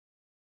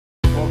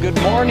Good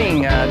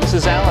morning. This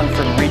is Alan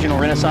from Regional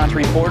Renaissance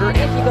Reporter. If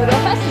you go to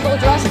a festival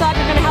dressed up,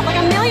 you're going to have like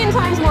a million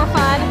times more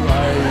fun.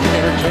 I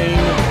entertain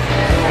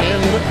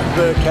in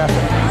the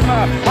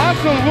cafe. I'm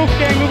from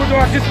Wolfgang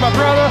Luberdorf. This is my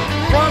brother,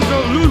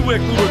 Franzo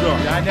Ludwig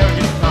Luberdorf. I never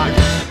get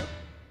tired.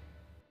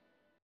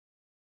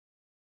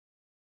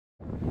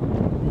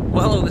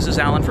 Well, hello, this is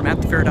Alan from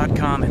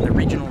AtTheFair.com and the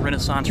Regional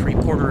Renaissance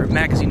Reporter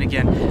magazine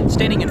again,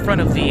 standing in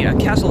front of the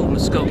Castle of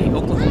Muskogee,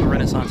 Oklahoma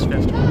Renaissance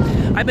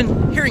Festival. I've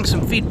been hearing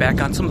some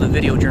feedback on some of the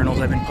video journals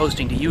I've been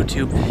posting to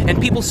YouTube,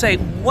 and people say,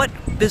 what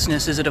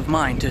business is it of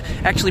mine to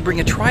actually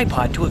bring a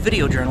tripod to a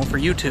video journal for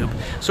YouTube?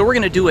 So we're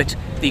going to do it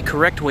the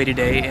correct way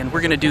today, and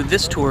we're going to do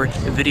this tour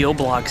video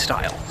blog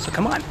style. So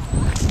come on.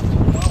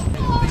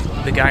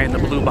 The guy in the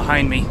blue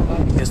behind me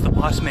is the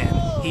boss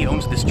man. He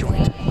owns this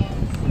joint.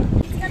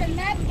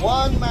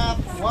 One map,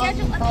 one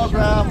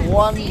program,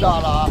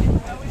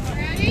 $1.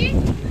 Ready?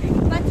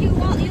 But you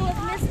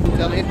have missed.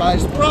 Till he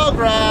buys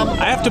program.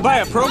 I have to buy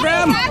a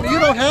program? You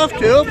don't have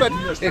to, but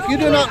if you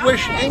do not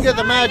wish Inga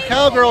the Mad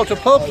Cowgirl to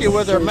poke you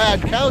with her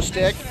mad cow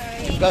stick,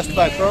 it's best to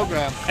buy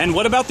program. And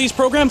what about these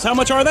programs? How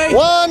much are they?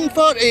 1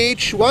 foot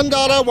each,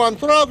 $1, one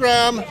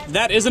program.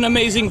 That is an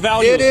amazing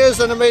value. It is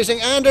an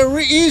amazing and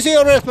easy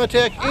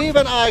arithmetic.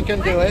 Even I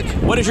can do it.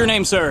 What is your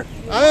name, sir?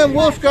 I am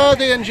Wolfgar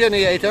the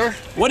Ingeniator.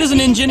 What is an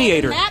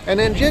ingeniator? An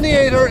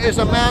ingeniator is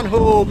a man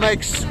who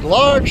makes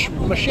large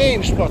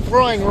machines for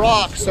throwing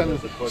rocks and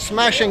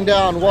smashing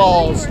down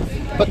walls.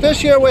 But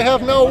this year we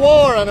have no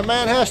war and a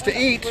man has to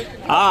eat.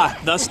 Ah,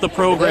 thus the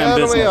program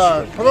There business. we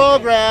are.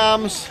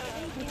 Programs.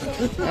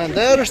 And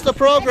there's the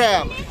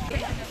program.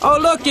 Oh,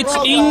 look, it's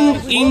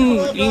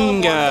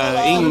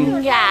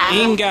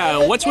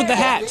Inga. What's with the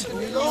hat?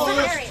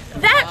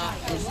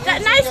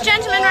 That nice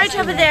gentleman right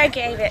over there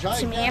gave it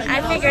to me, and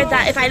I figured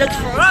that if I looked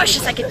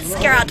ferocious, I could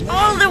scare out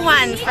all the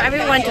ones for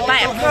everyone to buy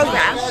a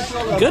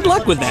program. Good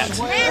luck with that.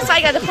 So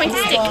I got a pointy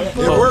stick.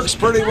 It works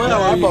pretty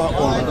well. I bought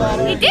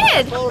one. He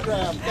did.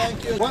 Program.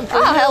 Thank you. One for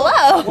Oh,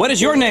 hello. What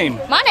is your name?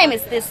 My name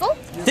is Thistle.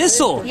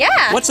 Thistle.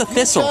 Yeah. What's a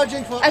thistle?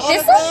 charging for A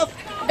thistle? autograph.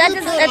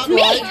 That's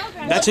me.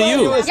 That's a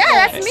you.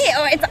 Yeah, that's me.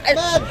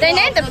 Oh, they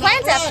named the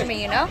plant after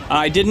me, you know?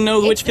 I didn't know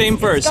which came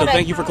first, so got a-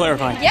 thank you for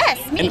clarifying. Yes,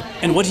 me.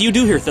 And what do you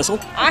do here, Thistle?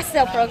 I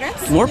sell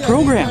programs. More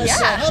programs.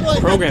 Yeah.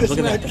 Programs, look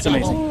at that. That's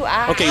amazing. Ooh,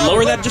 Okay,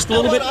 lower that just a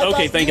little bit.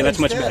 Okay, thank you. That's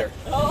much better.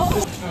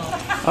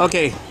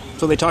 Okay,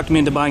 so they talked me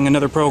into buying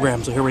another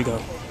program, so here we go.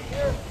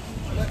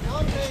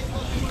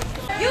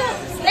 You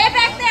stay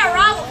back there or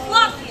I will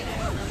flop you.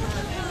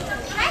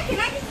 Can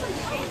I get some?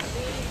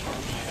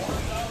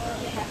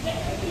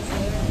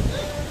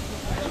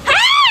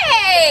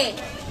 Hey!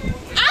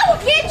 I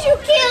will get you,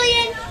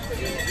 Killian.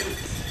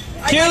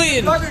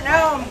 Killian, Flogger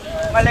now,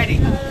 my lady.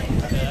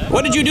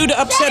 what did you do to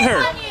upset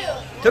her?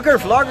 Took her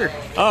flogger.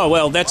 Oh,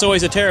 well, that's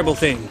always a terrible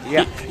thing.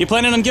 Yeah. You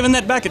planning on giving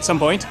that back at some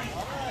point?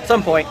 At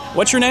some point,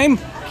 What's your name?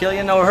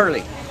 Killian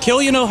O'Hurley.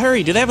 Killian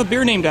O'Hurley. Do they have a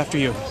beer named after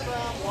you?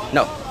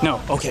 No.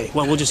 No. Okay,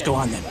 well, we'll just go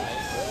on then.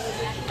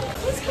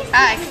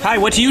 Hi, Hi,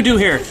 what do you do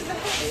here?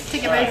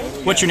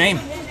 Ticketman. What's your name?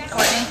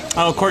 Courtney.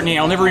 Oh, Courtney.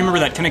 I'll never remember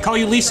that. Can I call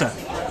you Lisa?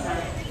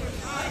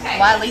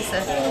 Why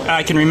Lisa?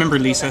 I can remember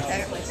Lisa.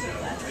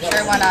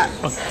 Sure, why not?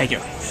 Oh, thank you.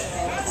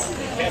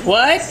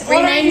 What?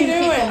 What are you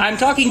doing? I'm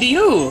talking to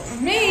you.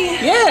 Me?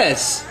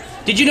 Yes.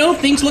 Did you know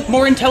things look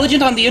more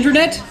intelligent on the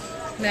internet?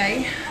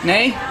 Nay.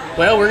 Nay?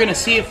 Well, we're gonna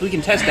see if we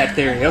can test that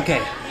theory.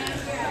 Okay.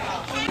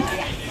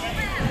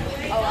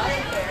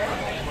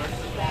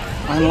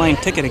 Online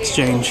ticket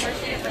exchange.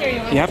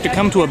 You have to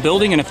come to a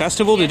building and a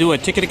festival to do a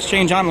ticket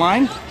exchange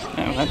online?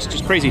 No, that's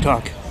just crazy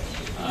talk.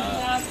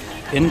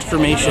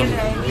 Information.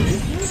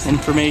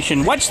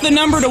 Information. What's the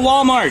number to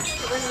Walmart?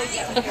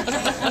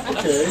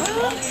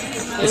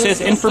 It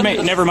says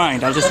information. Never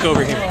mind. I'll just go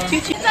over here.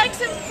 Would you like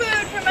some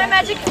food from my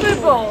magic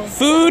food bowl?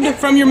 Food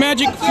from your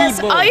magic food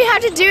bowl. All you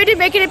have to do to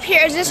make it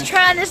appear is just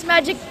try on this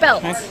magic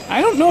belt.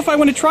 I don't know if I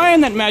want to try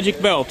on that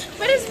magic belt.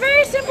 But it's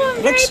very simple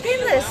and very Looks-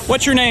 painless.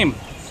 What's your name?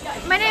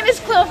 My name is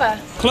Clova.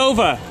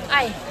 Clova.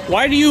 Aye.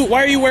 Why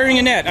are you wearing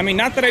a net? I mean,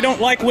 not that I don't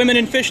like women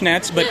in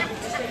fishnets, but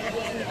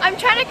I'm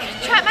trying to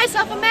trap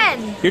myself a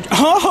man. you're.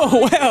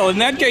 Oh well, in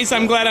that case,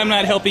 I'm glad I'm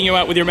not helping you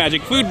out with your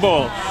magic food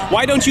bowl.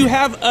 Why don't you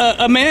have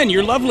a man?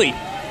 You're lovely.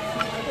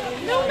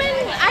 No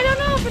men, I don't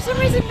know, for some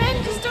reason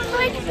men just don't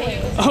like me.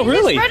 Oh They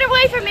really? just run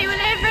away from me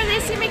whenever they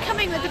see me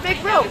coming with a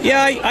big rope.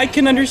 Yeah, I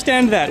can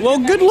understand that. Well,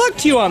 good luck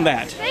to you on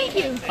that. Thank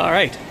you. All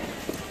right.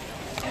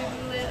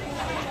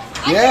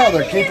 Yeah,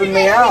 they're keeping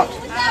me out.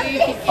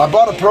 I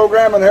bought a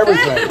program and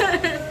everything.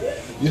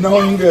 You know,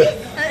 Inga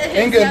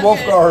and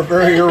Wolfgar are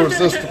very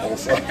irresistible.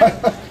 So.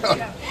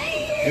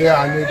 Yeah,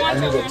 I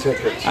need a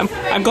ticket.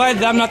 I'm glad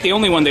that I'm not the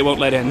only one they won't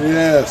let in.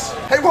 Yes.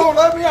 They won't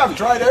let me. I've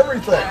tried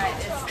everything.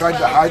 Tried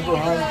to hide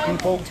behind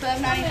people. $12.95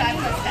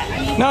 plus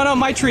that. No,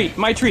 my treat.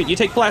 My treat. You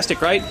take plastic,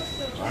 right?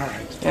 All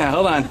right. Yeah,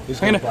 hold on.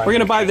 We're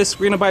gonna buy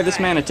this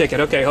man a ticket.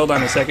 Okay, hold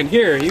on a second.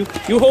 Here,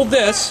 you hold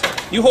this.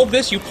 You hold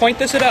this. You point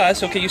this at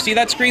us. Okay, you see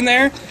that screen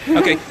there?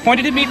 Okay, point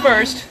it at me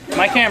first.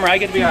 My camera. I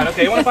get to be on.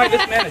 Okay, you want to buy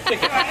this man a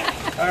ticket?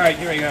 All right,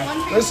 here we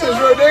go. This is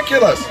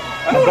ridiculous.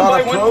 I don't bought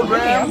want a to buy one for me.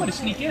 program. I'm going to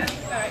sneak in.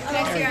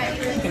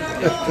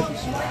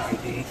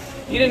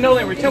 You didn't know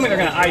they were telling me they're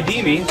going to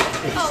ID me.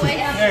 Oh, wait.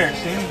 There,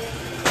 see?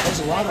 That's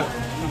a lot of.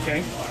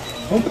 Okay.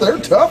 Oh, they're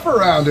tough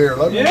around here.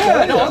 Let me Yeah,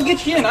 tell no, you. I'll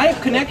get you in. I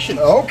have connections.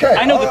 Okay,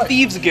 I know all the right.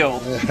 Thieves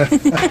Guild. All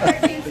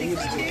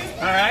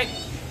right.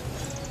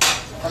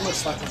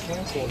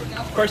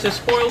 Of course, this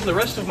spoils the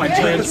rest of my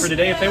plans for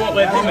today. If they won't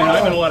let him in,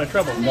 I'm in a lot of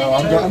trouble. No,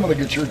 I'm going to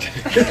get your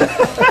ticket.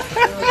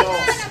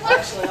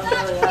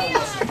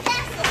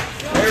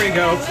 There we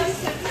go.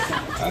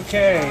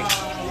 Okay.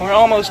 We're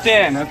almost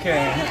in.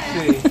 Okay, let's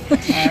see.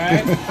 All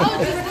right.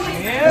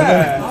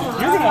 Yeah.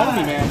 You're going to owe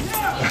me, man.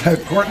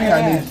 Courtney,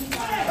 I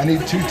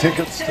need 2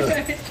 tickets to.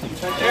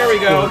 There we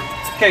go.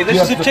 Okay, this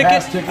You is a have the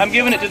pass ticket. ticket? I'm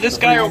giving it to this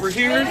guy over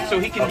here so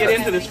he can get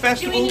into this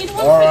festival.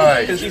 All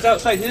right. Because he's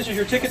outside. This is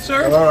your ticket,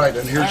 sir? All right,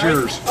 and here's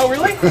yours. Oh,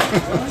 really?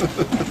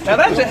 Now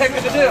that's a heck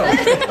of a deal.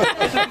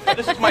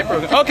 This is my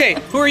program. Okay,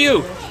 who are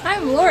you?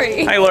 I'm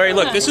Lori. Hi, Lori.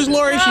 Look, this is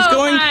Lori. She's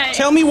going. hi.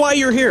 Tell me why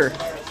you're here.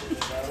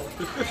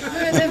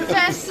 For the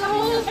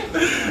festival.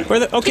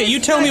 Okay, you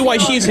tell me why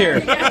she's here.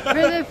 For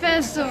the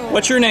festival.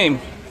 What's your name?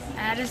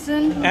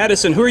 Addison.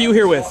 Addison. Who are you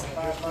here with?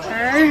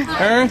 Her.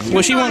 Her?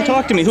 Well, she won't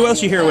talk to me. Who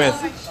else are you here with?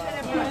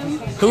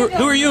 Who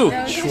are you?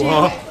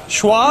 Schwa.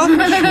 Schwa?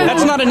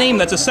 That's not a name,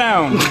 that's a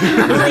sound.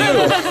 Who are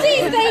you?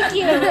 Thank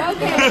you.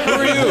 Okay. Who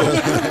are you?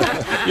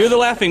 You're the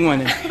laughing one.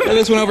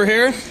 This one over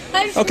here?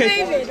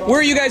 Okay. Where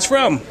are you guys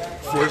from?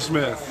 Fort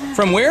Smith.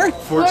 From where?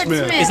 Fort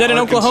Smith. Is that in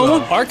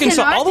Oklahoma?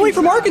 Arkansas. All the way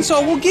from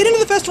Arkansas. We'll get into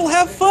the festival,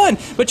 have fun.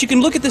 But you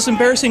can look at this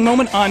embarrassing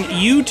moment on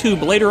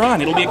YouTube later on.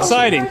 It'll be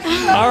exciting.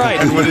 All right.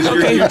 And what is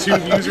your YouTube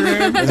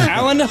username?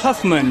 Alan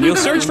Huffman. You'll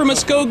search for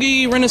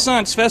Muskogee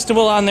Renaissance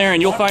Festival on there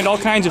and you'll find all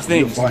kinds of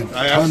things. I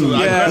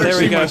absolutely. Yeah, I've there never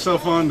we seen go.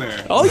 myself on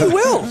there. Oh, you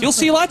will. You'll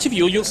see lots of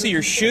you. You'll see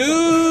your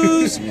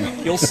shoes.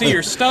 You'll see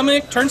your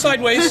stomach. Turn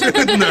sideways. No.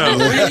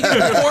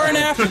 Before and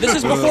after. This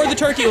is before the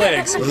turkey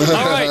legs. All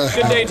right.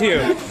 Good day to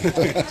you.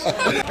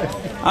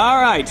 All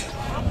right.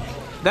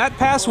 That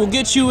pass will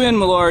get you in,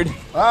 my lord.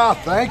 Ah,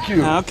 thank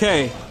you.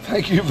 Okay.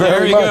 Thank you There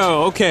very we much.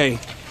 go. Okay.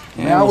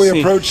 And Now we'll we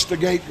see. approach the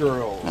gate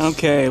girls.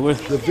 Okay.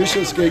 The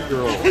vicious gate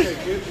girls.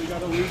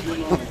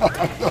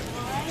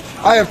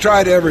 I have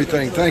tried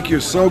everything. Thank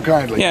you so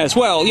kindly. Yes,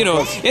 well, you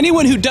know,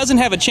 anyone who doesn't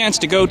have a chance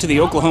to go to the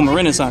Oklahoma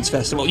Renaissance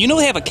Festival, you know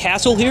they have a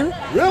castle here?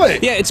 Really?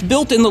 Yeah, it's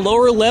built in the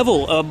lower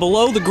level,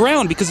 below the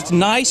ground, because it's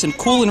nice and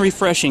cool and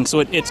refreshing. So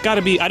it's got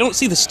to be. I don't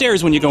see the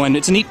stairs when you go in.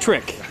 It's a neat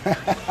trick.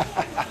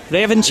 They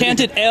have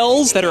enchanted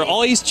elves that are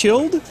always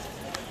chilled.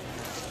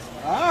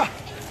 Ah.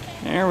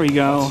 There we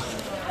go.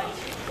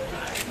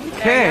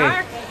 Okay.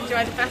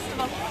 Enjoy the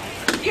festival.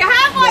 You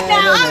have one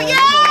now. Oh, yay!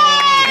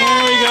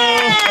 There we go.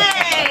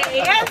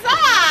 Yes,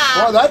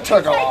 Well, that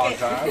took a long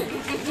time.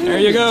 There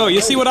you go.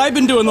 You see what I've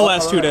been doing the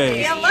last 2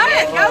 days. You love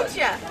it, don't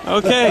you?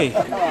 Okay.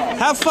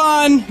 Have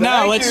fun.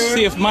 Now let's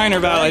see if mine are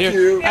valid Thank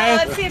here. you. Yeah,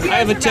 let's see if I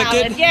have a yours are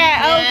valid. ticket.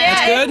 Yeah, oh, yeah,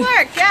 That's good? it'll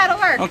work. Yeah, it'll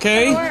work.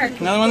 Okay. It'll work.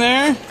 Another one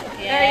there.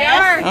 There you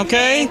are.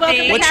 Okay.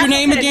 Welcome to What's your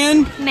name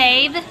again?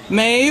 Maeve.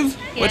 Maeve.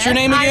 What's your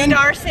name I'm again?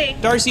 Darcy.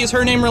 Darcy, is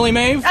her name really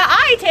Maeve?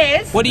 It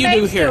is. What do you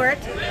do here? Stewart.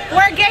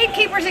 We're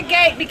gatekeepers at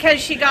gate because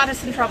she got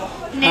us in trouble.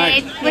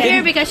 Nay, Alright. we're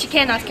here because she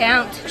cannot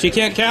count. She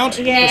can't count?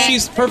 Yeah. Well,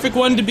 she's the perfect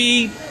one to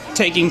be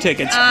taking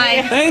tickets.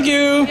 Aye. Thank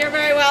you. You're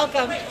very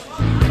welcome.